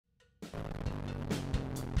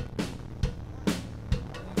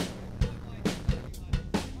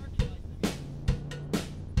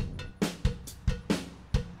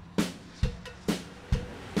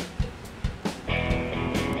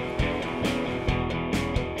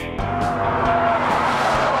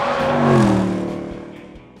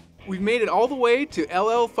all the way to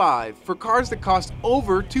LL5 for cars that cost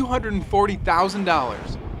over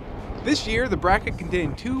 $240,000. This year, the bracket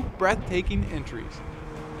contained two breathtaking entries: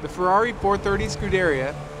 the Ferrari 430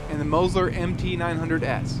 Scuderia and the Mosler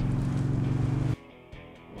MT900S.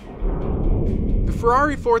 The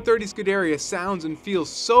Ferrari 430 Scuderia sounds and feels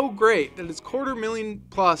so great that its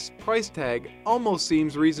 $250,000+ price tag almost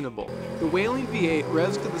seems reasonable. The wailing V8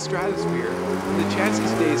 revs to the stratosphere, and the chassis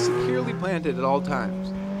stays securely planted at all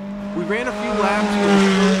times. We ran a few laps with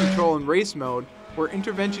stability control in race mode, where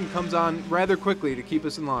intervention comes on rather quickly to keep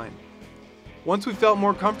us in line. Once we felt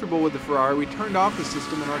more comfortable with the Ferrari, we turned off the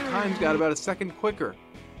system and our times got about a second quicker.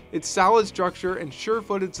 Its solid structure and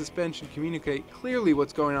sure-footed suspension communicate clearly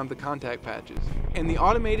what's going on with the contact patches, and the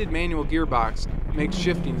automated manual gearbox makes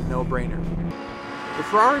shifting a no-brainer. The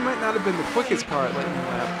Ferrari might not have been the quickest car at Lightning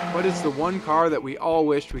Lap, but it's the one car that we all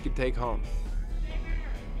wished we could take home.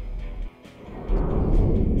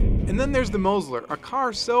 And then there's the Mosler, a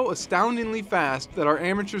car so astoundingly fast that our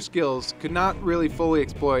amateur skills could not really fully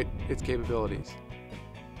exploit its capabilities.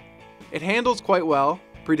 It handles quite well,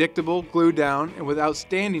 predictable, glued down, and with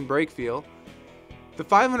outstanding brake feel. The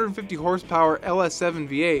 550 horsepower LS7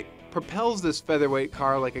 V8 propels this featherweight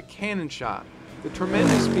car like a cannon shot. The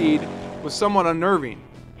tremendous speed was somewhat unnerving.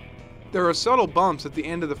 There are subtle bumps at the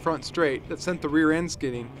end of the front straight that sent the rear end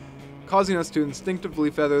skidding, causing us to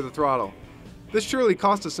instinctively feather the throttle. This surely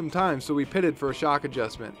cost us some time, so we pitted for a shock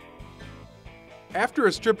adjustment. After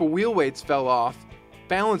a strip of wheel weights fell off,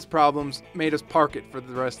 balance problems made us park it for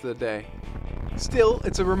the rest of the day. Still,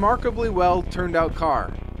 it's a remarkably well turned out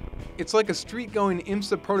car. It's like a street-going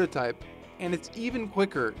IMSA prototype, and it's even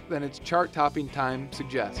quicker than its chart-topping time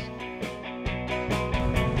suggests.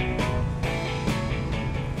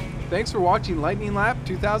 Thanks for watching Lightning Lap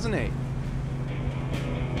 2008.